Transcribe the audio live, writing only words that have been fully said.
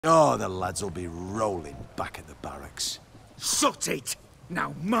Oh, the lads will be rolling back at the barracks. Sort it!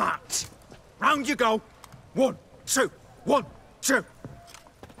 Now march! Round you go! 1, 2, 1, 2!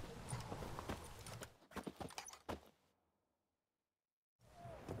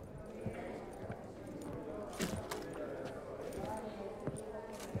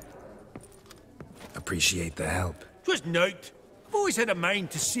 Appreciate the help. 'Twas nowt. I've always had a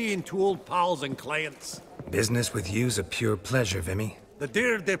mind to see into old pals and clients. Business with you's a pure pleasure, Vimy. The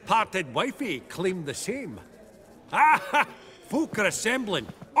dear departed wifey claimed the same. Ah! Folk are assembling.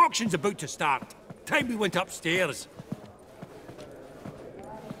 Auction's about to start. Time we went upstairs.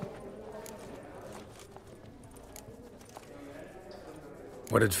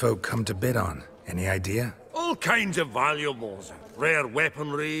 What did folk come to bid on? Any idea? All kinds of valuables. Rare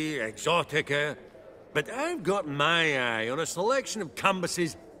weaponry, exotica. But I've got my eye on a selection of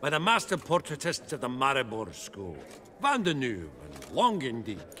canvases by the master portraitists of the Maribor School. Van de Neuve and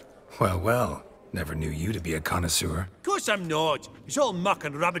Longendijk. Well, well. Never knew you to be a connoisseur. Course I'm not. It's all muck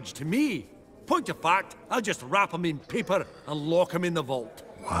and rubbish to me. Point of fact, I'll just wrap 'em in paper and lock 'em in the vault.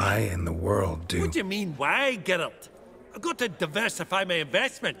 Why in the world do... What do you mean, why, Geralt? I've got to diversify my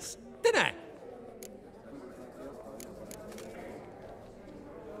investments, didn't I?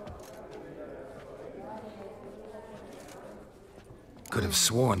 Could have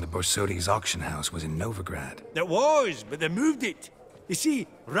sworn the Borsodi's auction house was in Novigrad. It was, but they moved it. You see,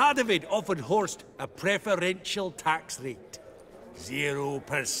 Radovid offered Horst a preferential tax rate.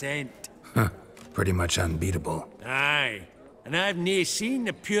 0%. Huh. Pretty much unbeatable. Aye. And I've nae seen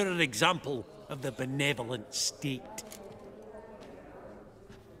a purer example of the benevolent state.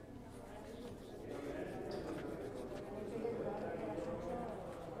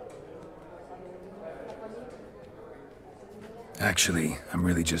 Actually, I'm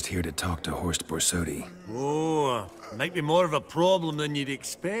really just here to talk to Horst Borsodi. Oh, might be more of a problem than you'd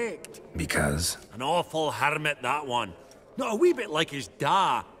expect. Because? An awful hermit, that one. Not a wee bit like his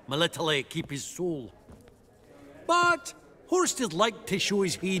da, my little keep his soul. But Horst would like to show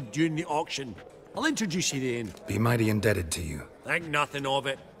his head during the auction. I'll introduce you then. Be mighty indebted to you. Think nothing of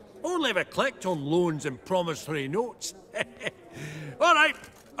it. Only ever collect on loans and promissory notes. All right,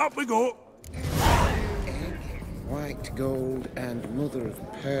 up we go. White gold and mother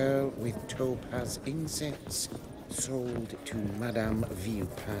of pearl with topaz incense. Sold to Madame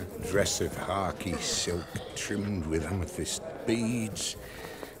Villepin. Dress of harky silk trimmed with amethyst beads.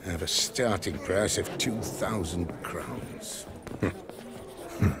 At a starting price of 2,000 crowns.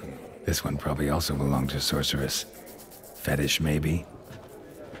 This one probably also belonged to Sorceress. Fetish, maybe?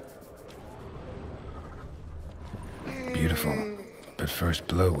 Beautiful, but first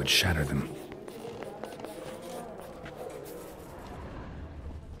blow would shatter them.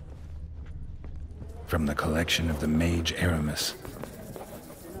 From the collection of the Mage Aramis.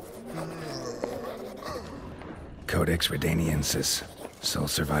 Codex Redaniensis, sole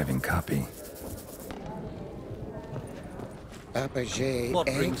surviving copy. Apogee, What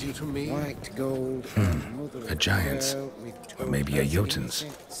brings you to me? White gold, mother A giant's, or maybe a Jotun's.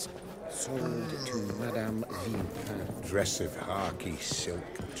 Sold to Madame Villepin. Dress of harky silk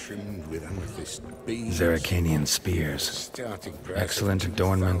trimmed with amethyst beads. Zeracanian spears. Starting price. Excellent of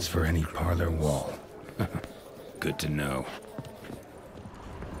adornments for 2,000 any parlor wall. Good to know.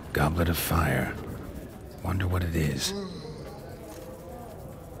 Goblet of fire. Wonder what it is.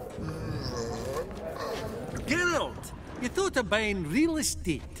 Geralt, you thought of buying real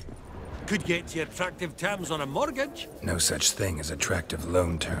estate. Could get you attractive terms on a mortgage. No such thing as attractive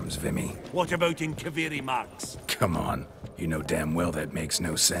loan terms, Vimy. What about in Kaviri marks? Come on. You know damn well that makes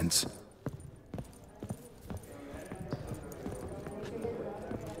no sense.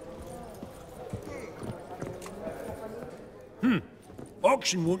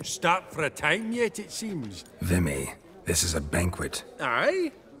 Auction won't start for a time yet, it seems. Vimy, this is a banquet.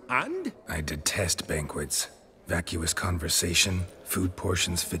 Aye? And? I detest banquets. Vacuous conversation, food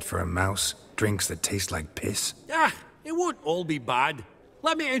portions fit for a mouse, drinks that taste like piss. Ah, it won't all be bad.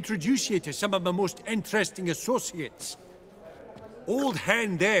 Let me introduce you to some of my most interesting associates. Old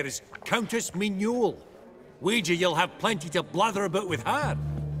hen there is Countess Mignole. Wager you'll have plenty to blather about with her.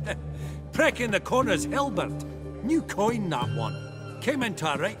 Prick in the corner's Hilbert. New coin, that one. Came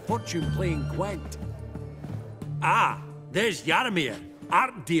into a right fortune playing Gwent. Ah, there's Jaromir,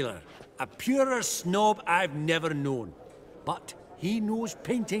 art dealer. A purer snob I've never known. But he knows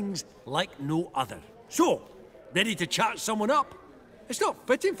paintings like no other. So, ready to chat someone up? It's not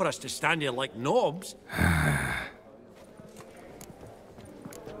fitting for us to stand here like knobs.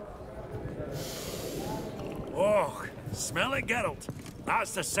 Oh, smell it, Geralt.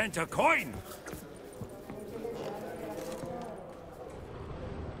 That's the center coin.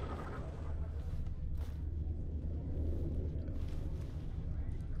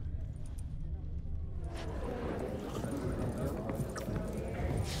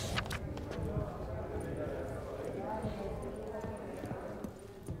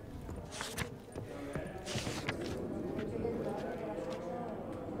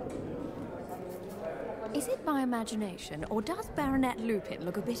 Is it my imagination, or does Baronet Lupin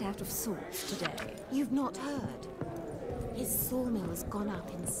look a bit out of sorts today? You've not heard. His sawmill's gone up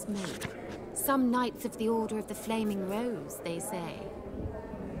in smoke. Some Knights of the Order of the Flaming Rose, they say.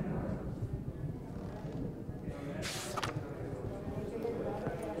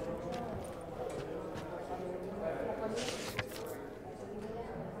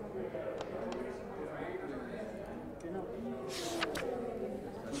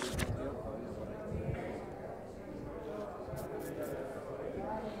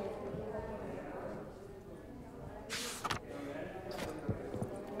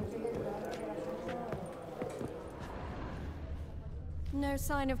 No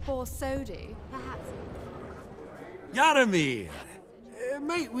sign of poor Sodi? Perhaps. Yaramir,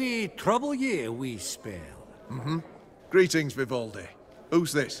 might we trouble ye a wee spell? Greetings, Vivaldi.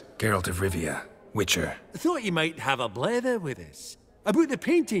 Who's this? Geralt of Rivia, Witcher. Thought you might have a blether with us. About the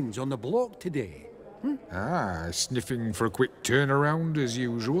paintings on the block today. Ah, sniffing for a quick turnaround as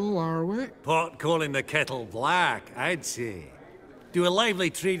usual, are we? Pot calling the kettle black, I'd say. Do a lively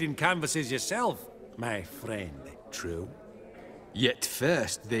trade in canvases yourself, my friend. True. Yet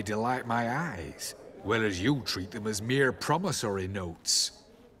first they delight my eyes, whereas you treat them as mere promissory notes.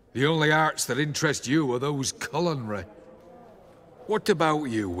 The only arts that interest you are those culinary. What about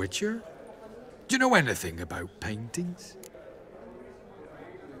you, Witcher? Do you know anything about paintings?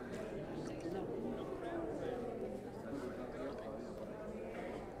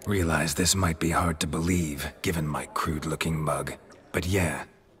 Realize this might be hard to believe, given my crude-looking mug. But yeah,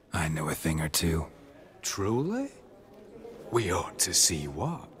 I know a thing or two. Truly? We ought to see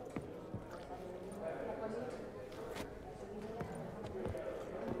what.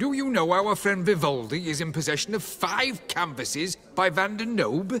 Do you know our friend Vivaldi is in possession of 5 canvases by Van der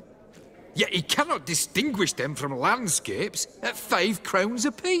Nobe? Yet he cannot distinguish them from landscapes at 5 crowns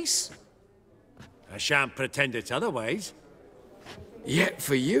apiece. I shan't pretend it's otherwise. Yet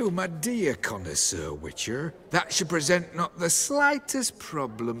for you, my dear connoisseur Witcher, that should present not the slightest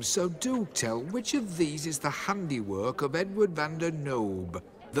problem, so do tell which of these is the handiwork of Edward van der Nobe,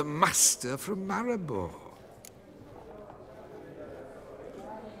 the master from Maribor.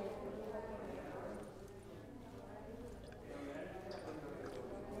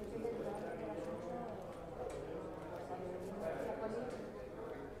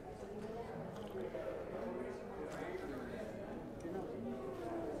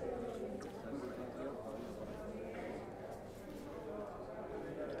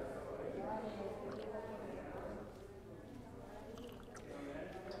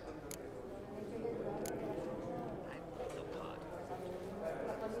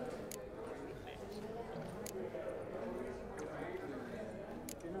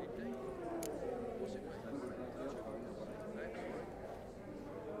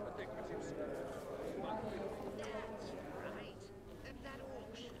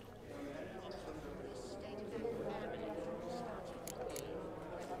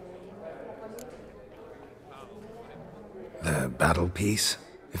 The battle piece,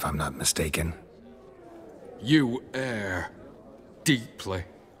 if I'm not mistaken. You err deeply.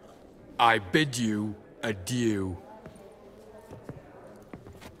 I bid you adieu.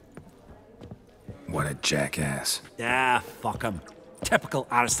 What a jackass. Ah, fuck him. Typical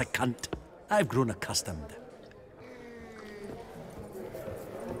aristocrat. I've grown accustomed.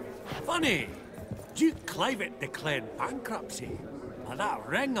 Funny, Duke Clivet declared bankruptcy. And that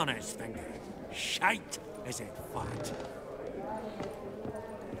ring on his finger. Shite, is it fat?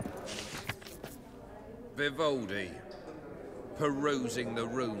 Vivaldi, perusing the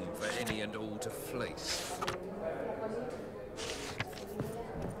room for any and all to fleece.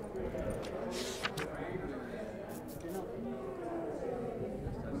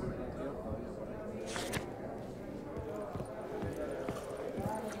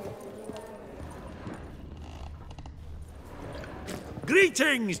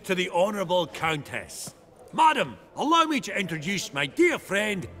 Greetings to the Honourable Countess. Madam, allow me to introduce my dear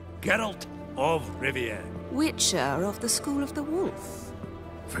friend, Geralt of Rivia. Witcher of the School of the Wolf.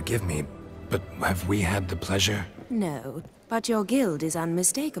 Forgive me, but have we had the pleasure? No, but your guild is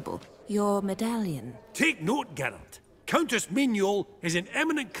unmistakable. Your medallion. Take note, Geralt. Countess Mignol is an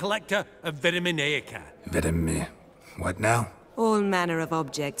eminent collector of Vitaminaica. What now? All manner of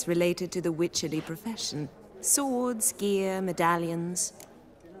objects related to the witcherly profession. Swords, gear, medallions.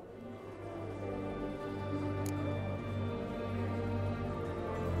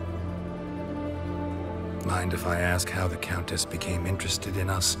 Mind if I ask how the Countess became interested in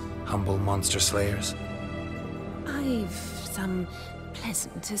us, humble monster slayers? I've some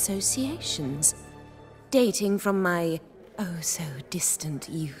pleasant associations, dating from my oh-so-distant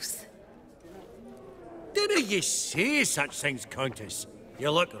youth. Dinna ye say such things, Countess.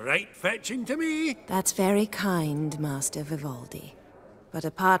 You look right fetching to me. That's very kind, Master Vivaldi. But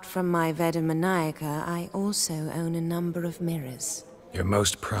apart from my Veda Maniaca, I also own a number of mirrors. Your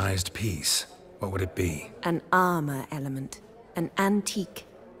most prized piece, what would it be? An armor element. An antique.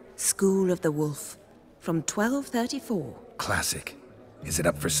 School of the Wolf. From 1234. Classic. Is it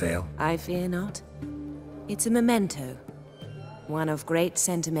up for sale? I fear not. It's a memento. One of great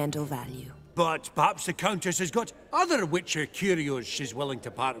sentimental value. But perhaps the Countess has got other Witcher curios she's willing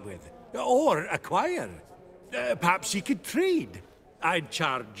to part with. Or acquire. Perhaps you could trade. I'd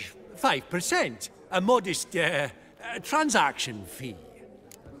charge 5%. A modest, transaction fee.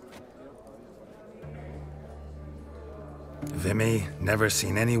 Vimy, never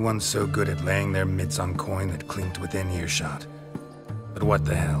seen anyone so good at laying their mitts on coin that clinked within earshot. But what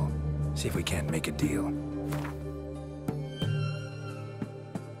the hell? See if we can't make a deal.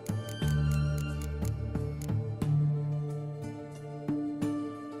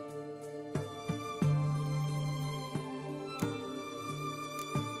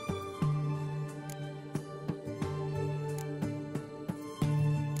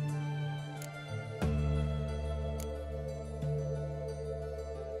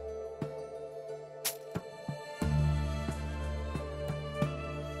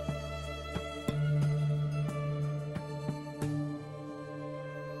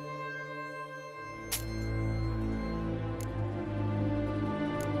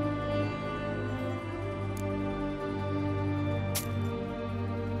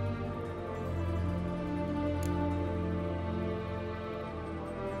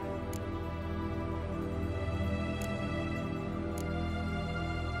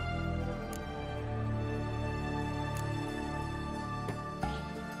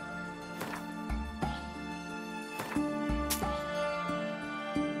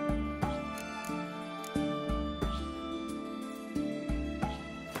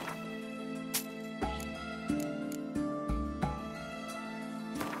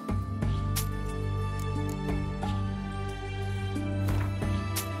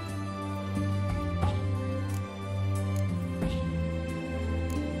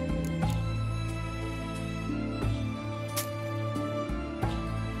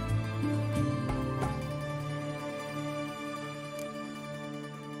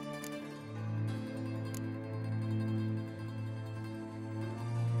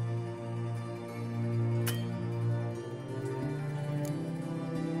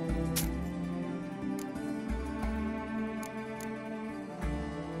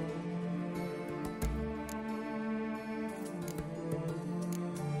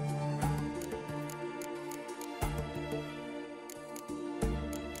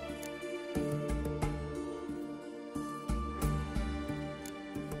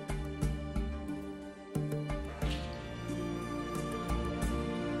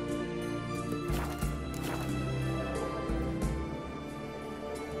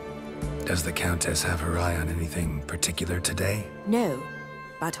 Does the Countess have her eye on anything particular today? No,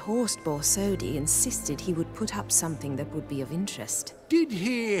 but Horst Borsodi insisted he would put up something that would be of interest. Did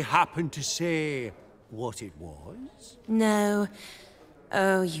he happen to say what it was? No.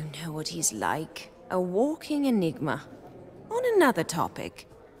 Oh, you know what he's like. A walking enigma. On another topic.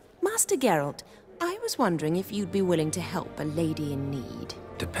 Master Geralt, I was wondering if you'd be willing to help a lady in need.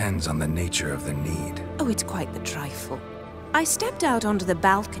 Depends on the nature of the need. Oh, it's quite the trifle. I stepped out onto the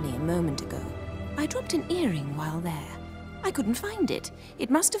balcony a moment ago. I dropped an earring while there. I couldn't find it. It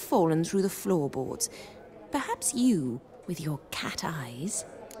must have fallen through the floorboards. Perhaps you, with your cat eyes...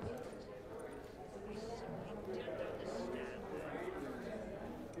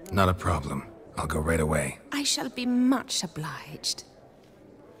 Not a problem. I'll go right away. I shall be much obliged.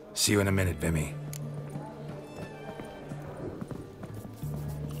 See you in a minute, Vimy.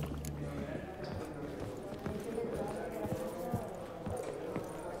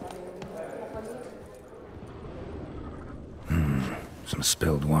 Some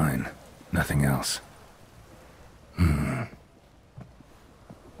spilled wine. Nothing else.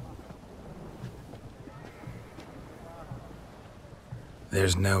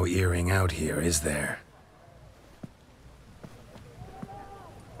 There's no earring out here, is there?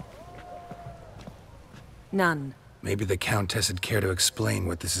 None. Maybe the Countess would care to explain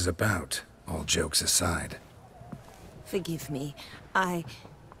what this is about, all jokes aside. Forgive me.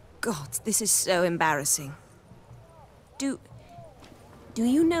 God, this is so embarrassing. Do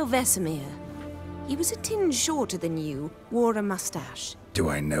you know Vesemir? He was a tinge shorter than you, wore a mustache. Do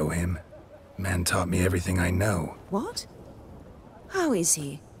I know him? Man taught me everything I know. What? How is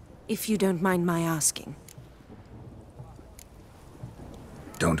he, if you don't mind my asking?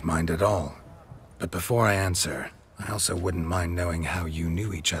 Don't mind at all. But before I answer, I also wouldn't mind knowing how you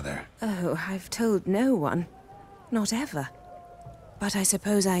knew each other. Oh, I've told no one. Not ever. But I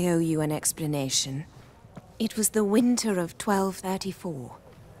suppose I owe you an explanation. It was the winter of 1234.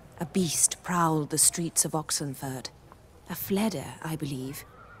 A beast prowled the streets of Oxenford. A fledder, I believe.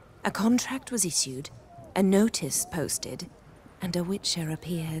 A contract was issued, a notice posted, and a witcher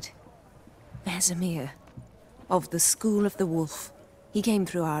appeared. Vesemir, of the School of the Wolf. He came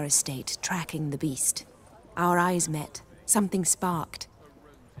through our estate, tracking the beast. Our eyes met. Something sparked.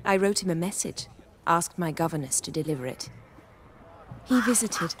 I wrote him a message, asked my governess to deliver it. He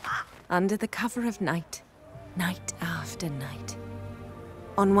visited, under the cover of night, night after night.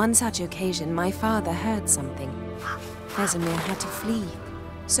 On one such occasion, my father heard something. Vesemir had to flee.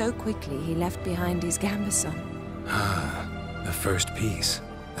 So quickly, he left behind his gambeson. Ah, the first piece.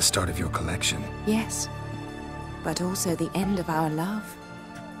 The start of your collection. Yes, but also the end of our love.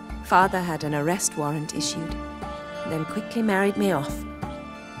 Father had an arrest warrant issued, then quickly married me off.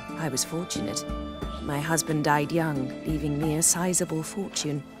 I was fortunate. My husband died young, leaving me a sizable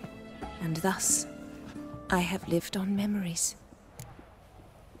fortune. And thus, I have lived on memories.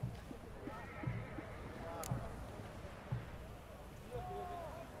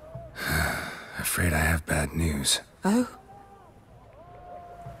 Afraid I have bad news. Oh?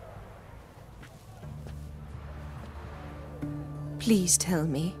 Please tell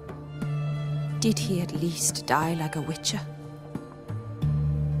me, did he at least die like a witcher?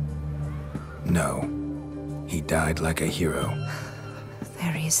 No. He died like a hero.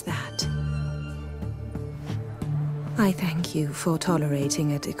 There is that. I thank you for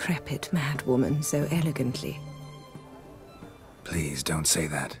tolerating a decrepit madwoman so elegantly. Please don't say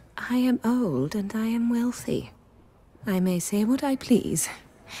that. I am old and I am wealthy. I may say what I please.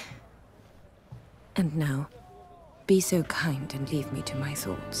 And now, be so kind and leave me to my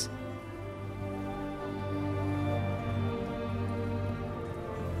thoughts.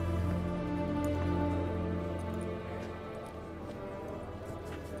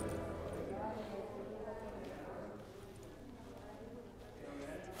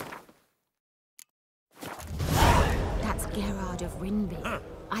 That's Gerard of Rinby. Huh.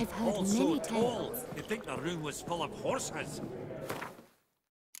 I've heard All many so tall. tales. You'd think the room was full of horses.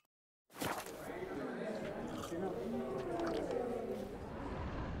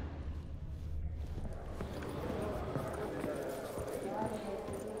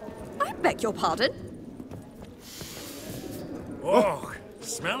 I beg your pardon? Oh,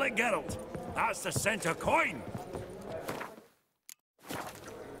 smell it, Geralt. That's the center coin.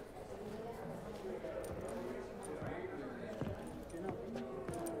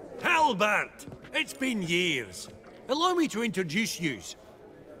 Halbert! It's been years. Allow me to introduce yous.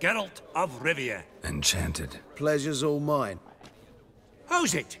 Geralt of Rivia. Enchanted. Pleasure's all mine.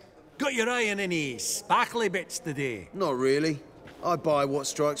 How's it? Got your eye on any sparkly bits today? Not really. I buy what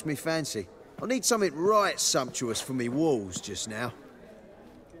strikes me fancy. I need something right sumptuous for me walls just now.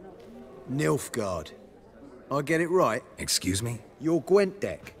 Nilfgaard. I get it right? Excuse me? Your Gwent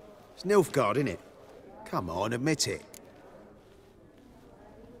deck. It's Nilfgaard, innit? Come on, admit it.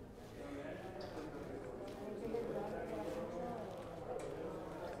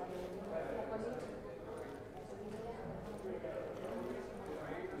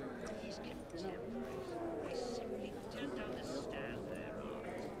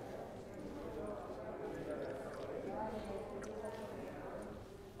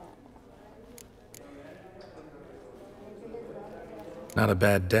 Not a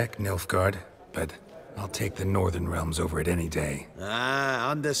bad deck, Nilfgaard, but I'll take the Northern Realms over it any day. Ah,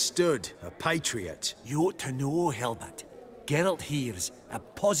 understood. A patriot. You ought to know, Halbert. Geralt here's a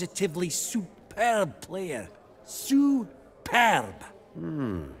positively superb player. Superb!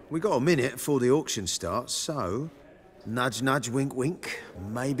 We got a minute before the auction starts, so... Nudge, nudge, wink, wink.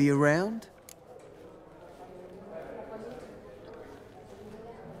 Maybe around?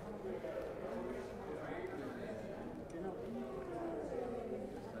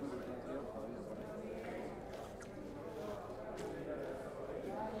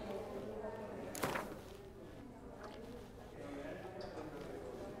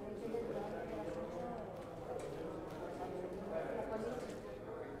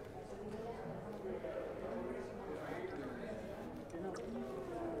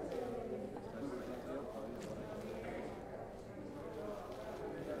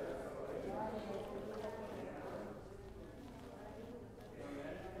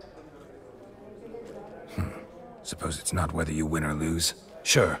 Suppose it's not whether you win or lose.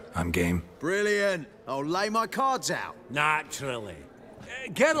 Sure, I'm game. Brilliant. I'll lay my cards out. Naturally.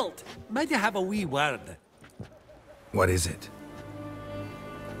 Geralt, might I have a wee word? What is it?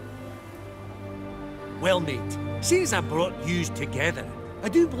 Well, mate, since I brought yous together, I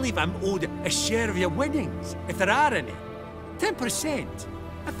do believe I'm owed a share of your winnings, if there are any. 10%.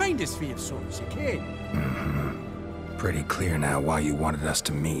 I find as fair so as you can. Pretty clear now why you wanted us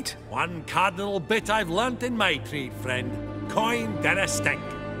to meet. One cardinal bit I've learnt in my trade, friend. Coin dinna stink.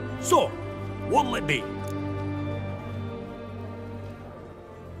 So, what'll it be?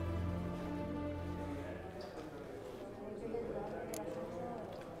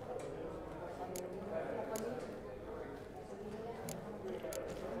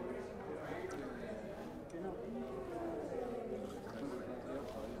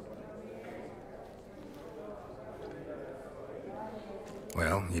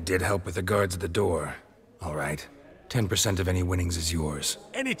 Well, you did help with the guards at the door. All right. 10% of any winnings is yours.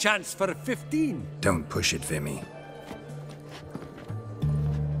 Any chance for 15? Don't push it, Vimy.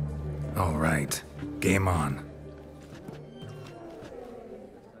 All right. Game on.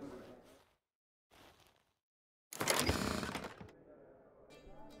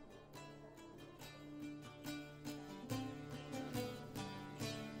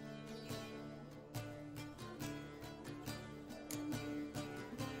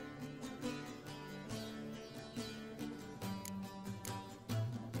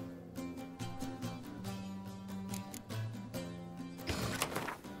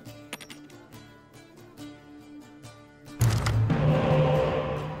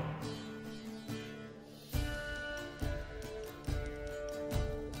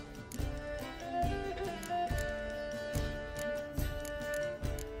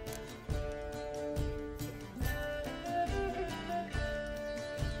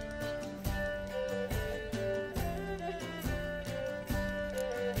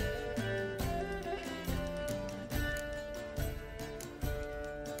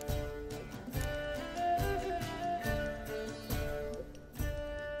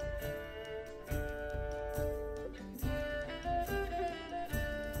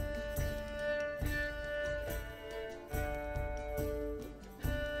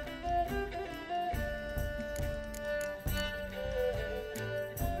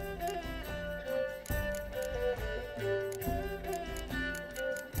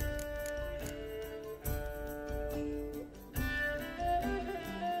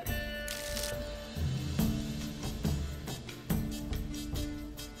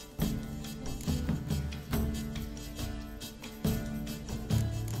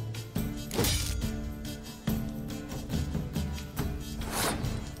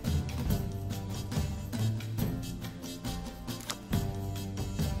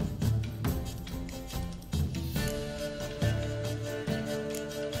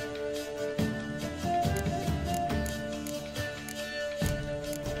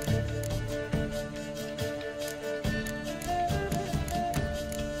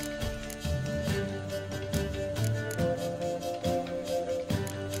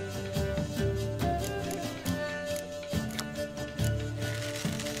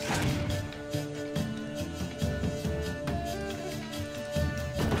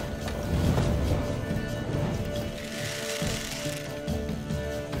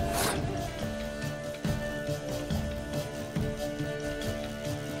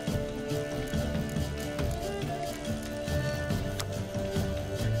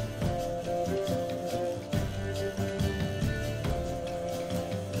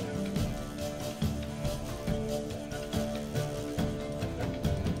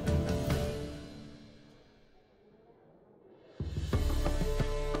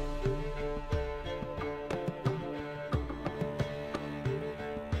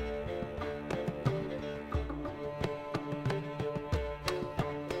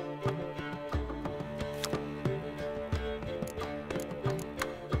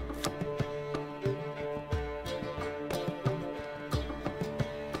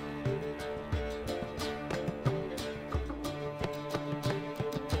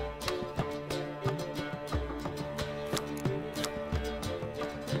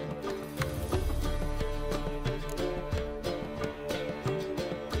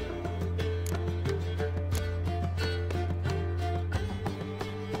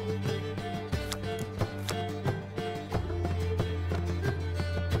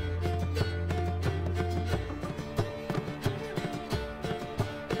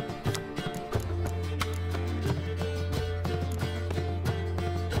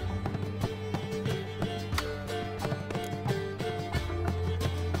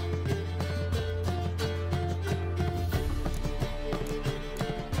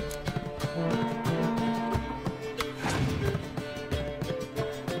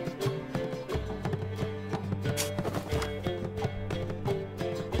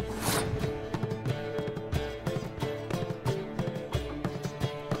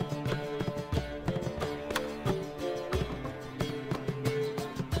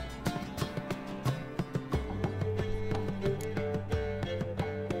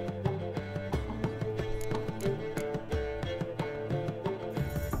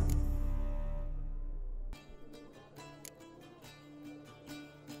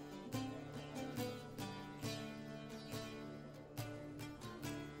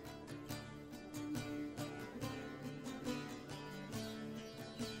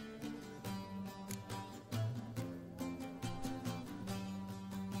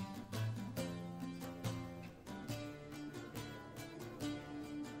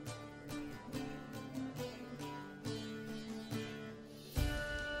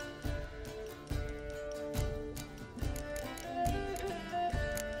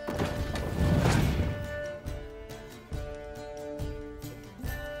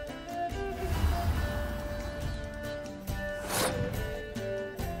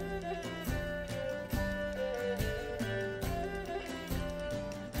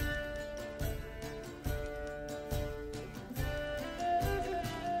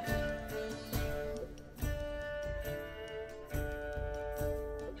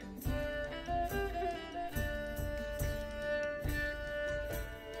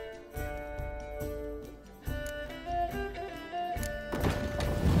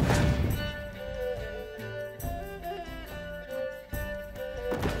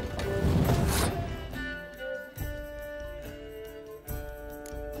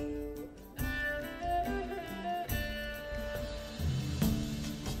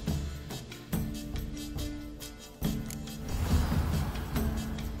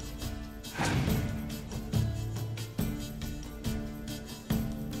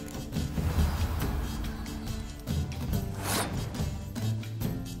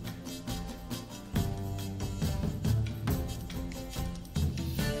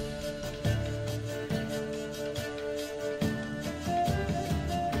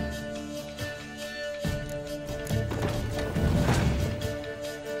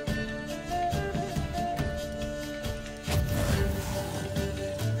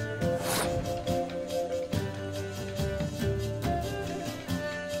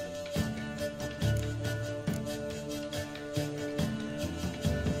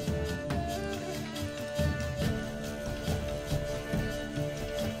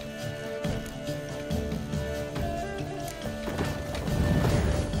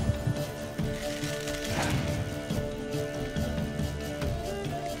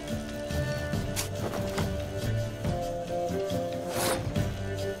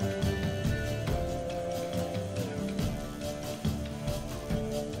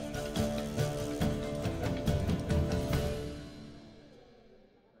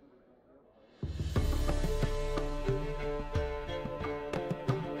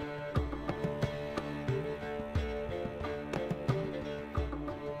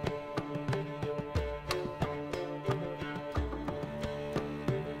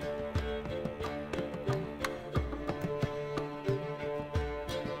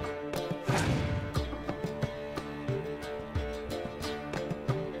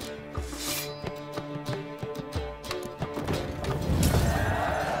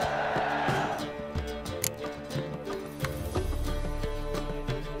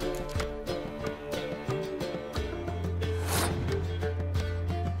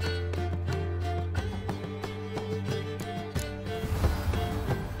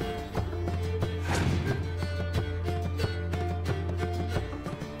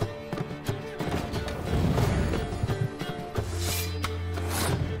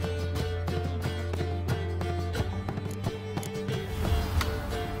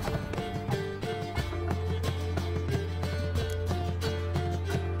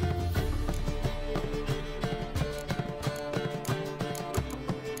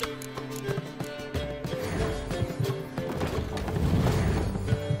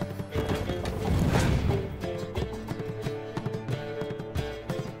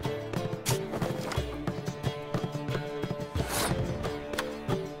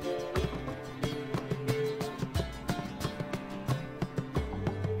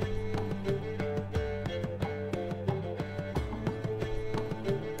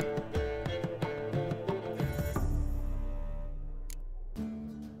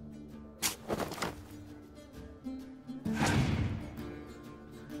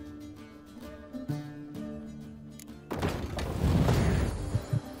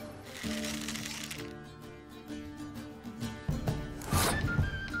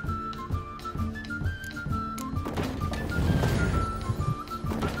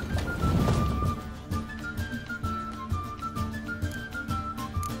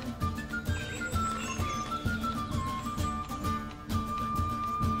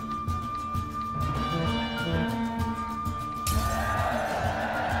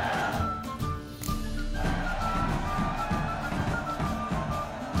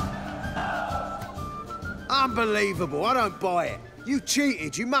 Unbelievable, I don't buy it. You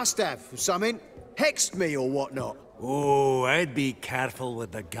cheated, you must have, or something. Hexed me or whatnot. Oh, I'd be careful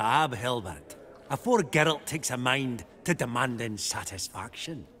with the gab, Hilbert. Afore Geralt takes a mind to demanding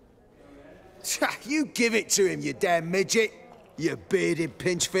satisfaction. You give it to him, you damn midget. You bearded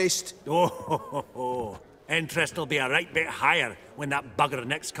pinchfist. Oh, interest will be a right bit higher when that bugger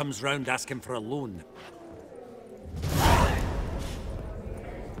next comes round asking for a loan.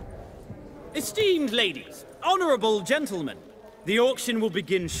 Esteemed ladies, honourable gentlemen, the auction will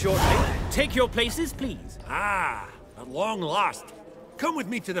begin shortly. Take your places, please. Ah, at long last. Come with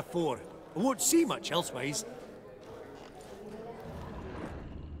me to the fore. I won't see much elsewise.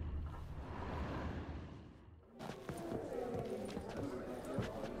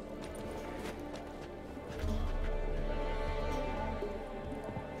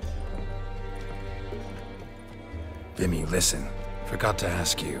 Vimy, listen. Forgot to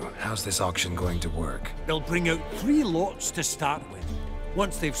ask you, how's this auction going to work? They'll bring out 3 lots to start with.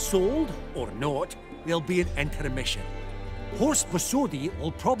 Once they've sold, or not, there'll be an intermission. Horst Basodi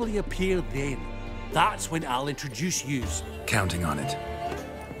will probably appear then. That's when I'll introduce yous. Counting on it.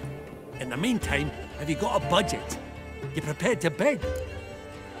 In the meantime, have you got a budget? You prepared to bid?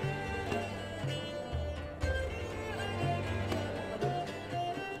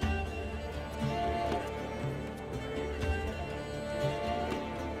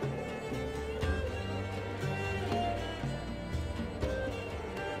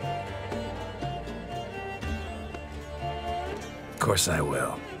 Of course I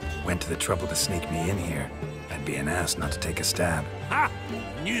will. Went to the trouble to sneak me in here. I'd be an ass not to take a stab. Ha!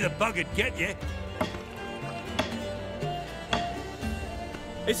 Knew the bug'd get you.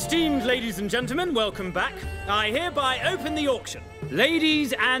 Esteemed ladies and gentlemen, welcome back. I hereby open the auction.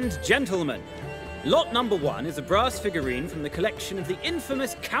 Ladies and gentlemen, lot number 1 is a brass figurine from the collection of the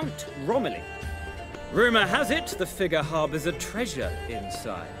infamous Count Romilly. Rumour has it the figure harbours a treasure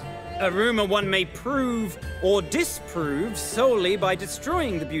inside. A rumour one may prove or disprove solely by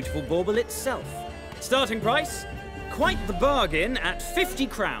destroying the beautiful bauble itself. Starting price? Quite the bargain at 50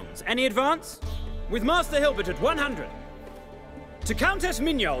 crowns. Any advance? With Master Hilbert at 100. To Countess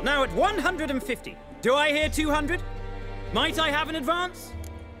Mignol, now at 150. Do I hear 200? Might I have an advance?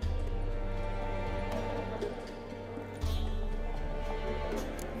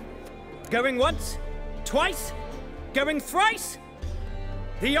 Going once? Twice? Going thrice?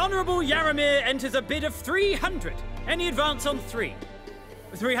 The Honourable Yaramir enters a bid of 300. Any advance on 3?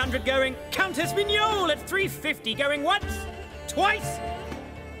 300 going. Countess Mignol at 350 going once? Twice?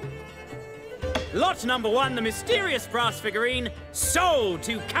 Lot number 1, the mysterious brass figurine, sold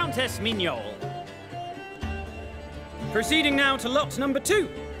to Countess Mignol. Proceeding now to lot number 2.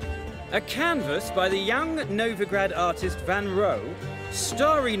 A canvas by the young Novigrad artist Van Rohe,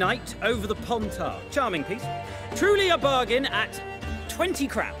 Starry Night over the Pontar. Charming piece. Truly a bargain at 20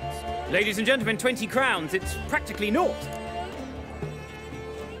 crowns. Ladies and gentlemen, 20 crowns, it's practically naught.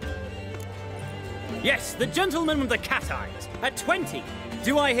 Yes, the gentleman with the cat eyes, at 20.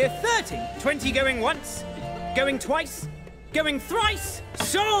 Do I hear 30? 20 going once, going twice, going thrice?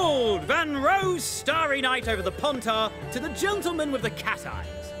 Sold! Van Rohe's Starry Night over the Pontar to the gentleman with the cat eyes.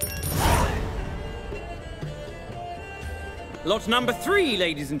 Lot number 3,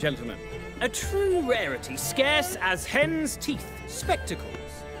 ladies and gentlemen. A true rarity, scarce as hen's teeth. Spectacles.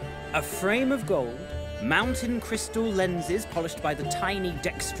 A frame of gold, mountain crystal lenses polished by the tiny,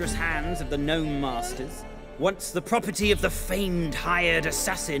 dexterous hands of the gnome masters. Once the property of the famed hired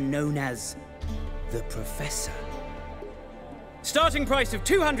assassin known as the Professor. Starting price of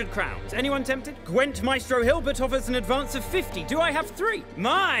 200 crowns. Anyone tempted? Gwent Maestro Hilbert offers an advance of 50. Do I have 3?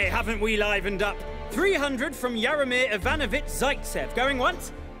 My, haven't we livened up? 300 from Yaramir Ivanovich Zaitsev. Going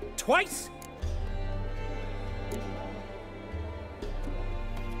once? Twice?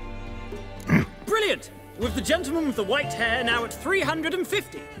 Brilliant! With the gentleman with the white hair now at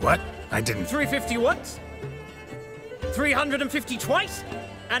 350. What? I didn't... 350 once? 350 twice?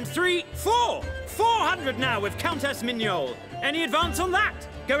 And 400 now with Countess Mignol. Any advance on that?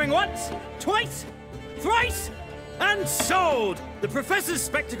 Going once? Twice? Thrice? And sold! The Professor's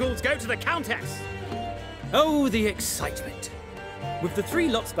spectacles go to the Countess. Oh, the excitement. With the 3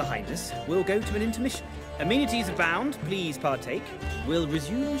 lots behind us, we'll go to an intermission. Amenities abound, please partake. We'll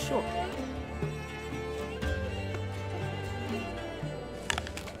resume shortly.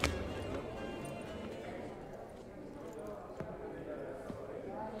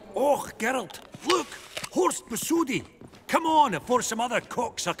 Oh, Geralt, look! Horst Basodi! Come on, before some other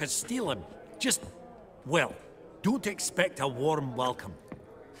cocksuckers steal him. Just, well, don't expect a warm welcome.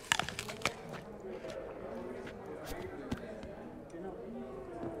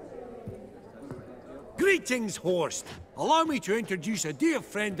 Greetings, Horst. Allow me to introduce a dear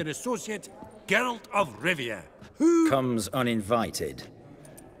friend and associate, Geralt of Rivia, who... comes uninvited.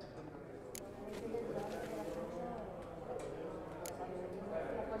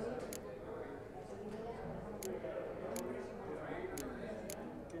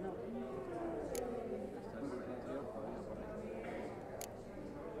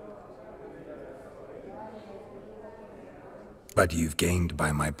 But you've gained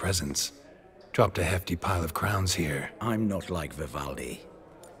by my presence. Dropped a hefty pile of crowns here. I'm not like Vivaldi.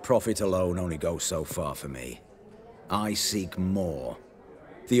 Profit alone only goes so far for me. I seek more.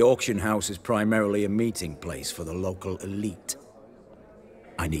 The auction house is primarily a meeting place for the local elite.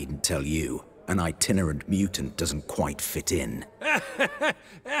 I needn't tell you, an itinerant mutant doesn't quite fit in.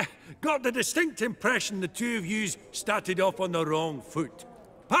 Got the distinct impression the two of yous started off on the wrong foot.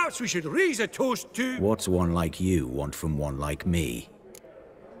 Perhaps we should raise a toast to... What's one like you want from one like me?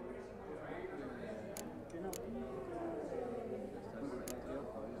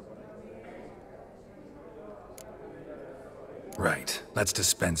 Right, let's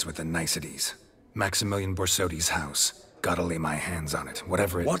dispense with the niceties. Maximilian Borsodi's house. Gotta lay my hands on it,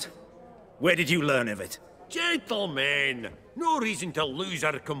 whatever it... What? Where did you learn of it? Gentlemen, no reason to lose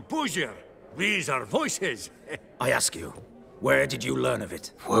our composure. Raise our voices. I ask you, where did you learn of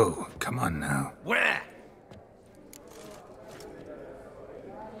it? Whoa, come on now. Where?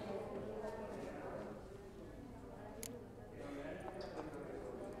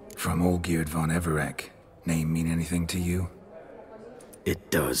 From Olgierd von Everek. Name mean anything to you?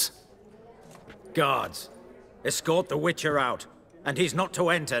 It does. Guards, escort the Witcher out. And he's not to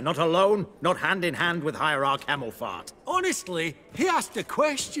enter, not alone, not hand in hand with Hierarch Hamelfart. Honestly, he asked a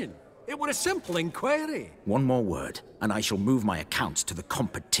question. It were a simple inquiry. One more word, and I shall move my accounts to the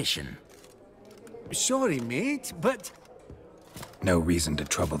competition. Sorry, mate, but... No reason to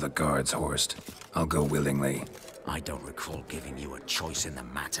trouble the guards, Horst. I'll go willingly. I don't recall giving you a choice in the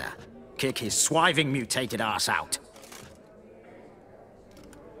matter. Kick his swiving mutated ass out.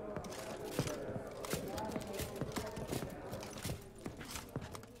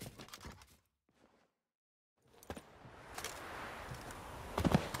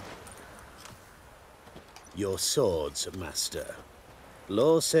 Your swords, Master.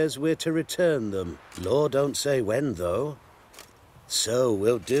 Law says we're to return them. Law don't say when, though. So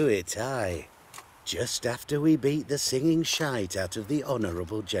we'll do it, aye. Just after we beat the singing shite out of the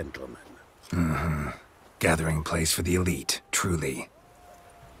honorable gentleman. Mm-hmm. Gathering place for the elite, truly.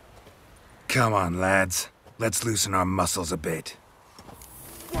 Come on, lads. Let's loosen our muscles a bit.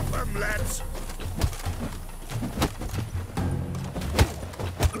 Whoop 'em, lads!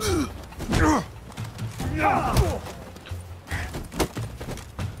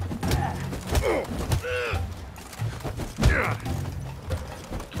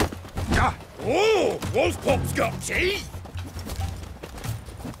 Oh, Wolfpop's got teeth!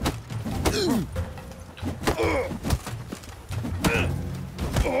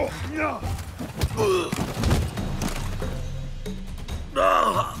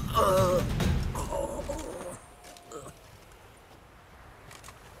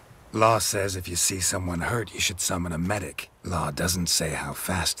 Law says if you see someone hurt, you should summon a medic. Law doesn't say how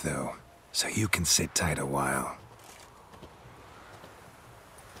fast, though, so you can sit tight a while.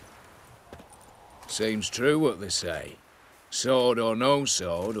 Seems true what they say. Sword or no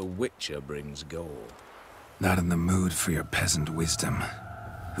sword, a witcher brings gold. Not in the mood for your peasant wisdom.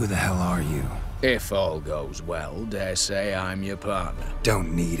 Who the hell are you? If all goes well, dare say I'm your partner.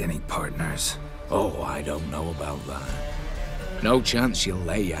 Don't need any partners. Oh, I don't know about that. No chance you'll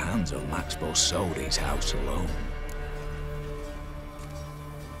lay your hands on Max Borsodi's house alone.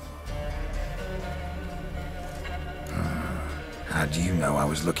 How do you know I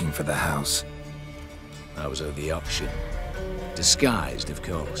was looking for the house? I was at the auction. Disguised, of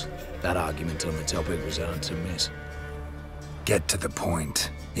course. That argument on the topic was hard to miss. Get to the point,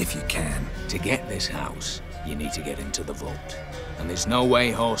 if you can. To get this house, you need to get into the vault. And there's no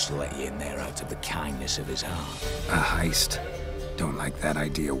way Horst will let you in there out of the kindness of his heart. A heist? Don't like that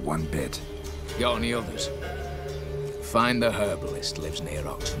idea one bit. Got any others? Find the herbalist lives near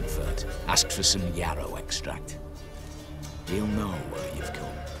Oxenfurt. Ask for some yarrow extract. He'll know where you've come.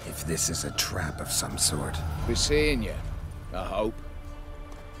 If this is a trap of some sort. Be seeing you, I hope.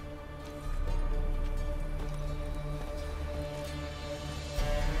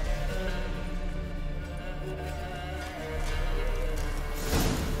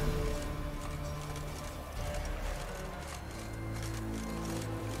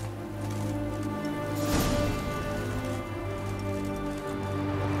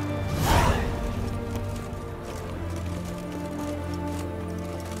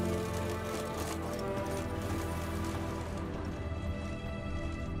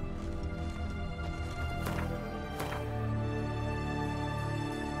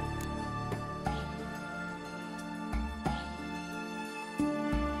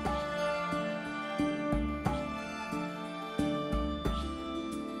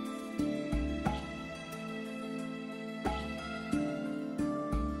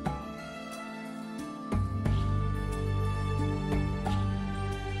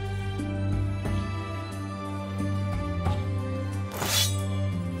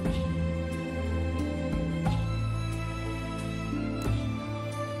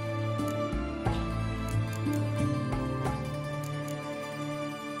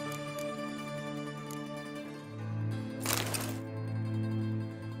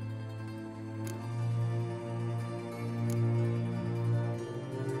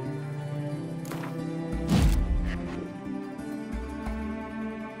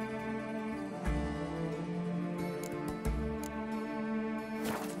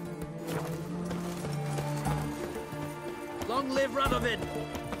 Long live Radovid!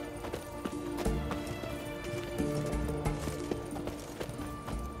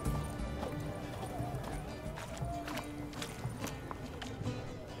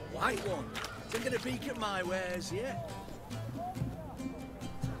 White one. Taking a peek at my wares, yeah?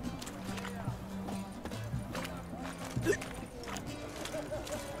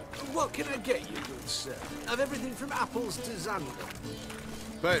 What can I get you, good sir? I've everything from apples to Xander.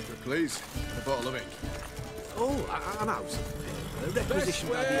 Paper, please. And a bottle of ink. Oh, an house of paper. A requisition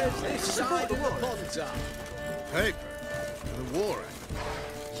by the hour. This side of the pond, Paper? For the war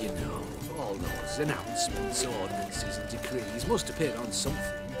effort? You know, all those announcements, ordinances and decrees must appear on something.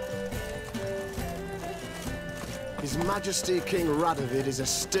 His Majesty King Radovid is a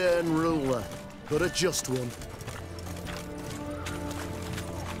stern ruler, but a just one.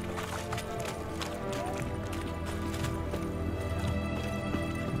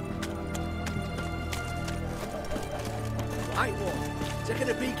 White one. Taking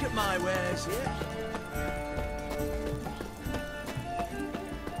a peek at my wares, yeah?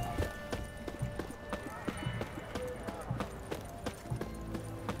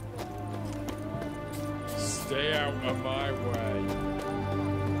 Stay out of my way.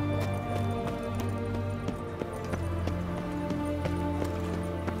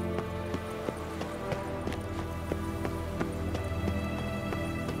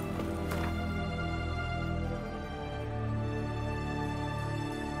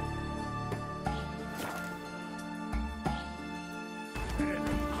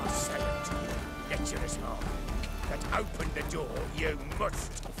 I say it to you, lecherous law, that open the door you must.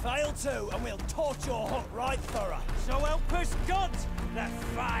 Fail to, and we'll torch your hut right thorough. So help us God, the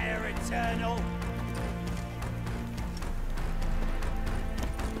fire eternal.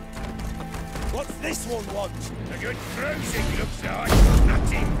 What's this one want? A good cruising looks like.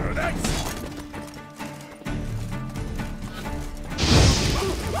 Nothing for that.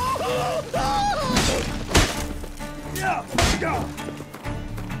 Yeah.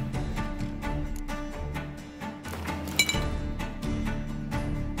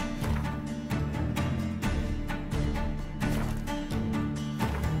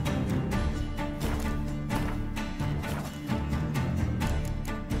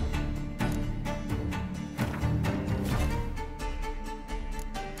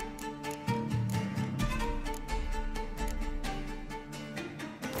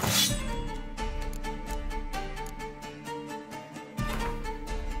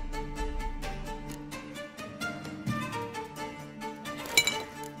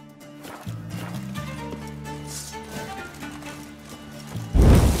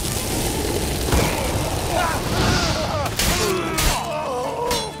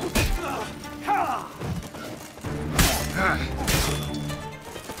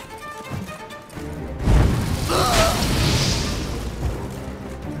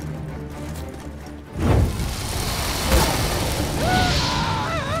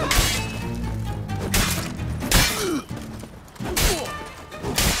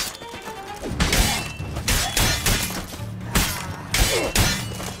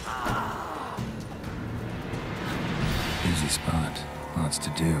 Easy spot. Lots to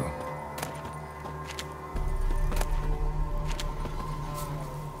do.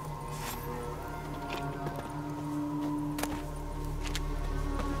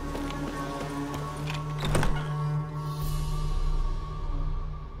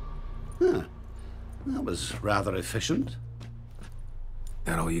 Huh. That was rather efficient.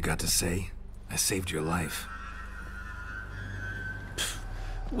 That all you got to say? I saved your life.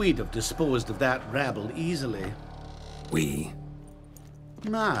 We'd have disposed of that rabble easily. We?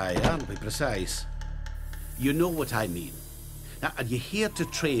 Aye, aren't we precise? You know what I mean. Now, are you here to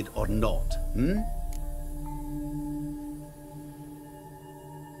trade or not, hmm?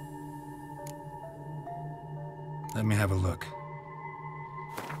 Let me have a look.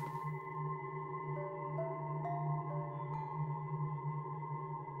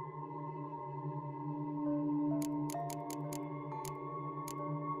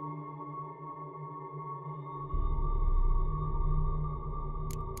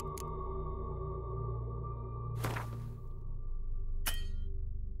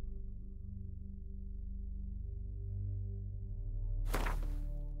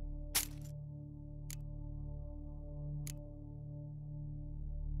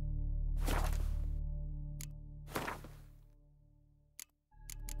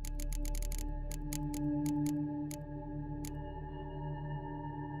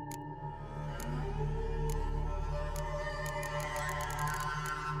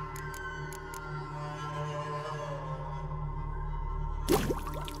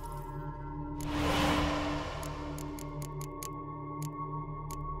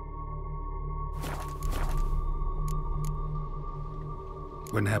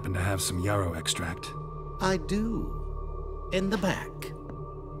 Wouldn't happen to have some yarrow extract? I do. In the back.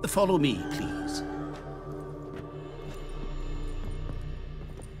 Follow me, please.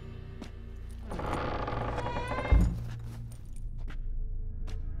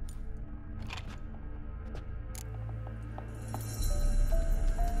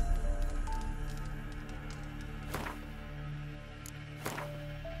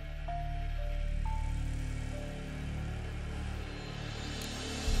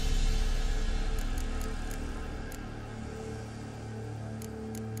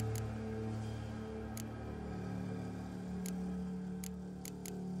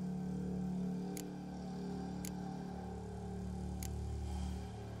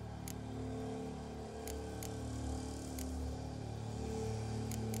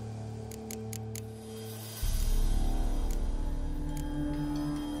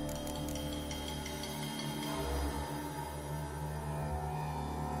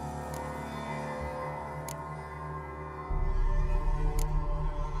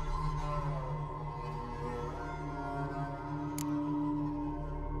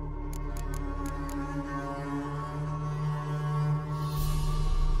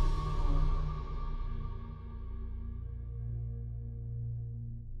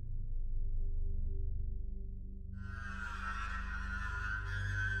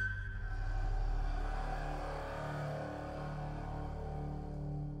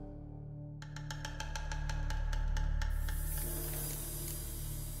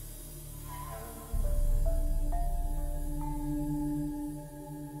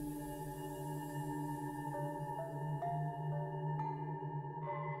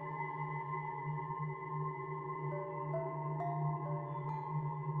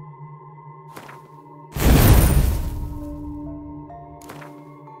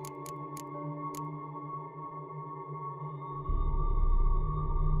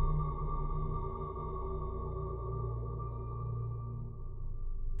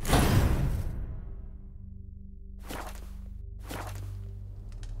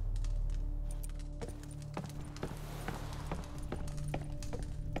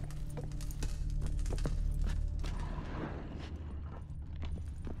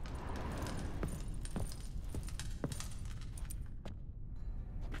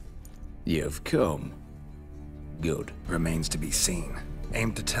 You've come. Good. Remains to be seen.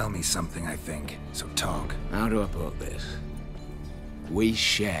 Aim to tell me something, I think. So talk. How do I put this? We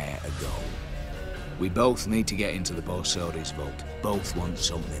share a goal. We both need to get into the Borsodi's vault. Both want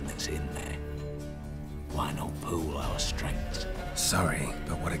something that's in there. Why not pool our strengths? Sorry,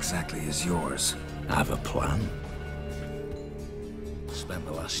 but what exactly is yours? I have a plan. Spent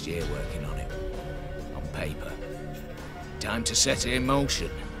the last year working on it. On paper. Time to set it in motion.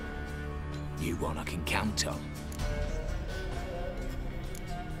 You one I can count on.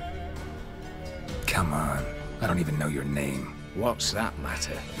 Come on. I don't even know your name. What's that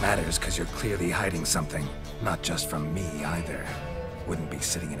matter? Matters because you're clearly hiding something. Not just from me, either. Wouldn't be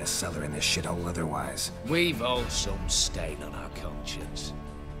sitting in a cellar in this shithole otherwise. We've all some stain on our conscience.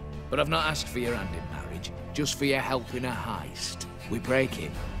 But I've not asked for your hand in marriage, just for your help in a heist. We break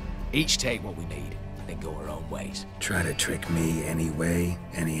in, each take what we need, then go our own ways. Try to trick me anyway,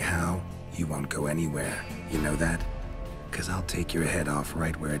 anyhow, you won't go anywhere. You know that? Because I'll take your head off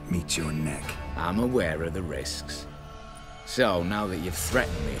right where it meets your neck. I'm aware of the risks. So, now that you've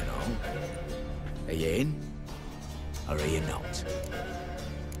threatened me and all, are you in? Or are you not?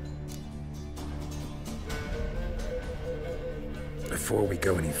 Before we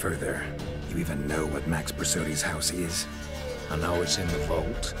go any further, you even know what Max Borsodi's house is? I know it's in the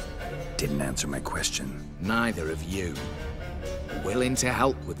vault. Didn't answer my question. Neither of you. Willing to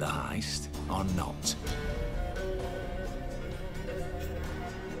help with the heist, or not?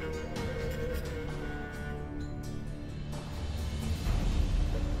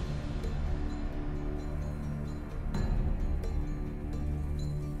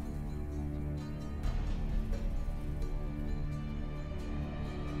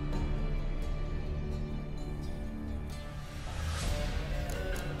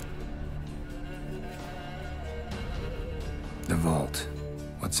 The vault.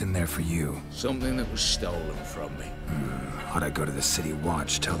 What's in there for you? Something that was stolen from me. Ought I go to the City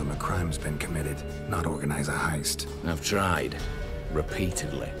Watch, tell them a crime's been committed, not organize a heist? I've tried.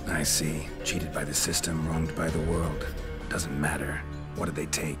 Repeatedly. I see. Cheated by the system, wronged by the world. Doesn't matter. What did they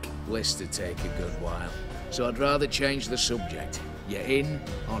take? List to take a good while. So I'd rather change the subject. You in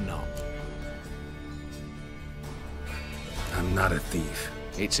or not? I'm not a thief.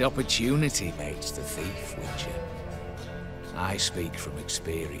 It's opportunity makes the thief, Witcher. I speak from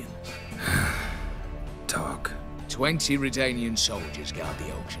experience. Talk. 20 Redanian soldiers guard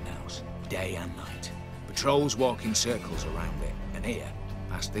the auction house, day and night. Patrols walk in circles around it, and here,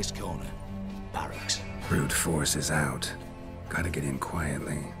 past this corner, barracks. Brute force is out. Gotta get in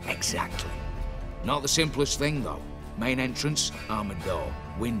quietly. Exactly. Not the simplest thing, though. Main entrance, armored door,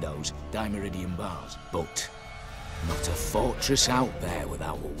 windows, dimeridian bars. But not a fortress out there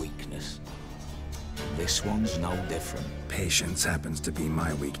without a weakness. This one's no different. Patience happens to be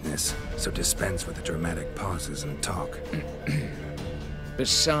my weakness, so dispense with the dramatic pauses and talk.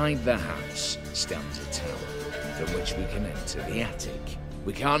 Beside the house stands a tower, from which we can enter the attic.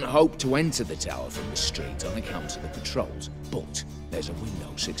 We can't hope to enter the tower from the street on account of the patrols, but there's a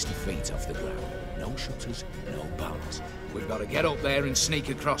window 60 feet off the ground. No shutters, no bars. We've got to get up there and sneak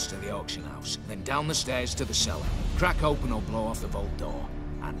across to the auction house, then down the stairs to the cellar, crack open or blow off the vault door,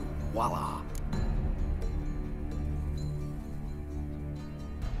 and voila!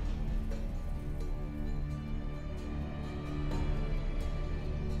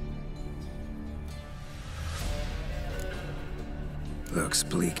 Looks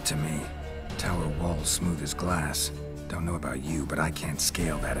bleak to me. Tower walls smooth as glass. Don't know about you, but I can't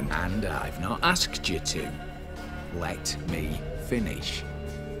scale that and I've not asked you to. Let me finish.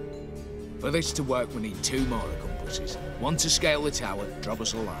 For this to work, we need 2 more accomplices. One to scale the tower, drop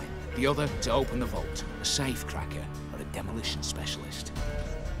us a line. The other to open the vault, a safe cracker or a demolition specialist.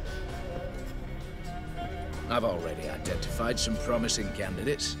 I've already identified some promising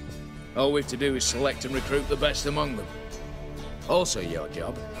candidates. All we've to do is select and recruit the best among them. Also your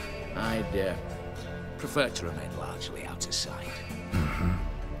job. I'd prefer to remain largely out of sight.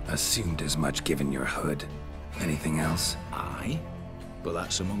 Assumed as much given your hood. Anything else? Aye, but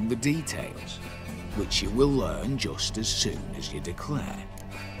that's among the details, which you will learn just as soon as you declare.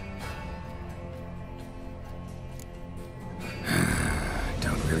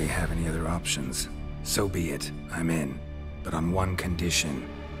 Don't really have any other options. So be it. I'm in. But on one condition.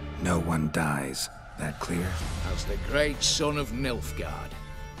 No one dies. That clear? As the great son of Nilfgaard.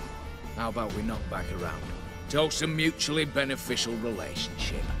 How about we knock back around? Toast a mutually beneficial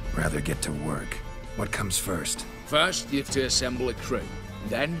relationship. Rather get to work. What comes first? First, you have to assemble a crew.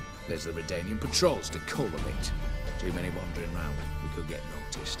 Then, there's the Redanian patrols to cull a bit. Too many wandering round, we could get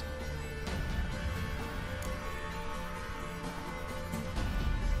noticed.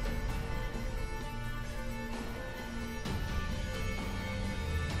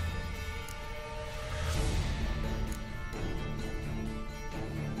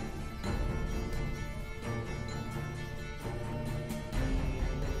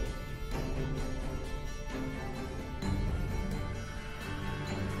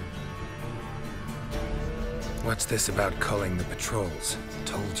 What's this about culling the patrols?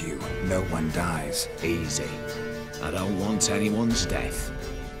 Told you, no one dies. Easy. I don't want anyone's death.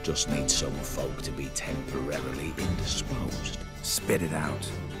 Just need some folk to be temporarily indisposed. Spit it out.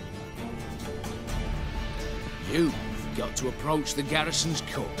 You've got to approach the garrison's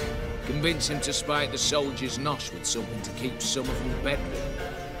cook. Convince him to spike the soldiers' nosh with something to keep some of them bedridden.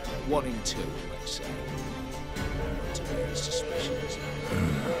 1 in 2, let's say. Not to raise suspicions.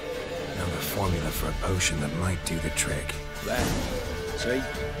 Know the formula for a potion that might do the trick. There. See?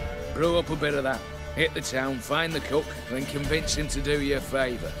 Brew up a bit of that. Hit the town, find the cook, then convince him to do you a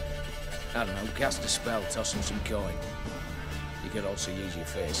favour. I don't know, cast a spell, toss him some coin. You could also use your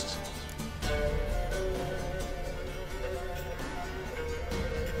fists.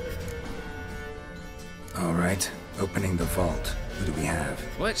 All right, opening the vault. Who do we have?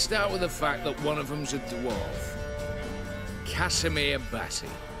 Let's start with the fact that one of them's a dwarf. Casimir Bassi,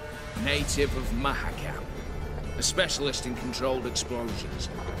 native of Mahakam, a specialist in controlled explosions.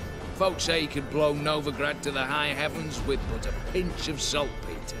 Folks say he could blow Novigrad to the high heavens with but a pinch of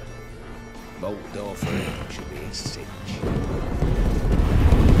saltpeter. Bolt door for him should be a cinch.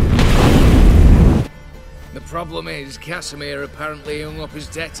 The problem is, Casimir apparently hung up his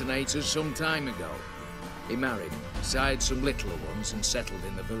detonators some time ago. He married, sired some littler ones, and settled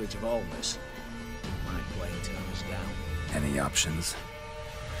in the village of Almas. Might plain turn us down. Any options?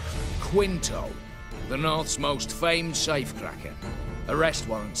 Quinto, the North's most famed safecracker. Arrest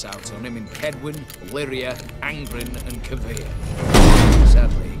warrants out on him in Kedwin, Lyria, Angrin, and Kavir.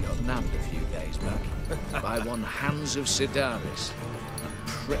 Sadly, he got nabbed a few days back by one Hans of Sidaris, a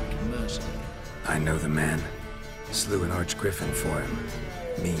prick mercenary. I know the man. Slew an archgriffin for him.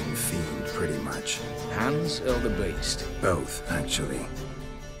 Mean fiend, pretty much. Hans or the beast? Both, actually.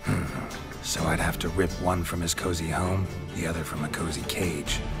 So I'd have to rip one from his cozy home, the other from a cozy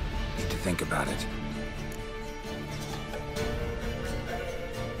cage. Need to think about it.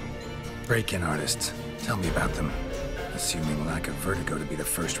 Break-in artists. Tell me about them. Assuming lack of vertigo to be the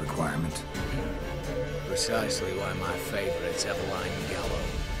first requirement. Precisely why my favourites ever lie in gallows.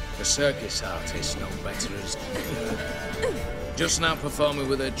 The circus artists know better as... Just now performing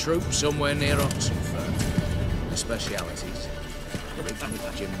with her troupe somewhere near Oxenford. The specialities, rhythmic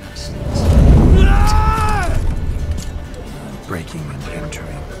gymnastics. Breaking and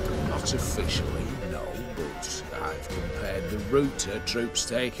entering. Not officially, no, but I've compared the route her troop's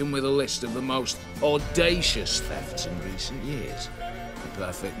taken with a list of the most audacious thefts in recent years. A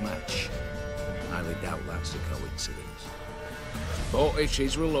perfect match. Highly doubt that's a coincidence. But if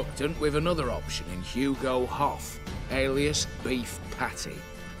she's reluctant, with another option in Hugo Hoff, alias Beef Patty,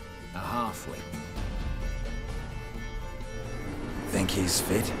 a halfling. Think he's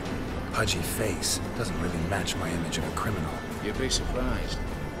fit? Pudgy face doesn't really match my image of a criminal. You'd be surprised.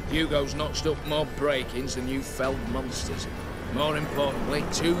 Hugo's notched up more break-ins than you felled monsters. More importantly,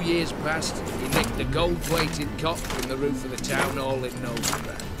 2 years past, he nicked the gold-plated cock from the roof of the town hall in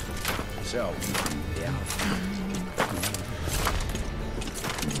Novigrad. So, yeah.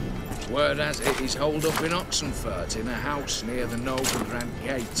 Word has it he's holed up in Oxenfurt in a house near the Novigrad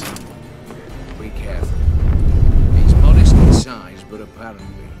gate. Be careful. He's modest in size, but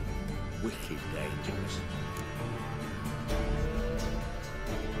apparently wicked dangerous.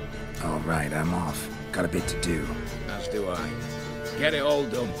 All right, I'm off. Got a bit to do. As do I. Get it all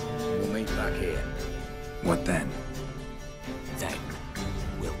done. We'll meet back here. What then? Then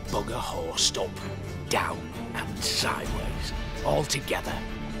we'll bugger horsed up, down and sideways, all together.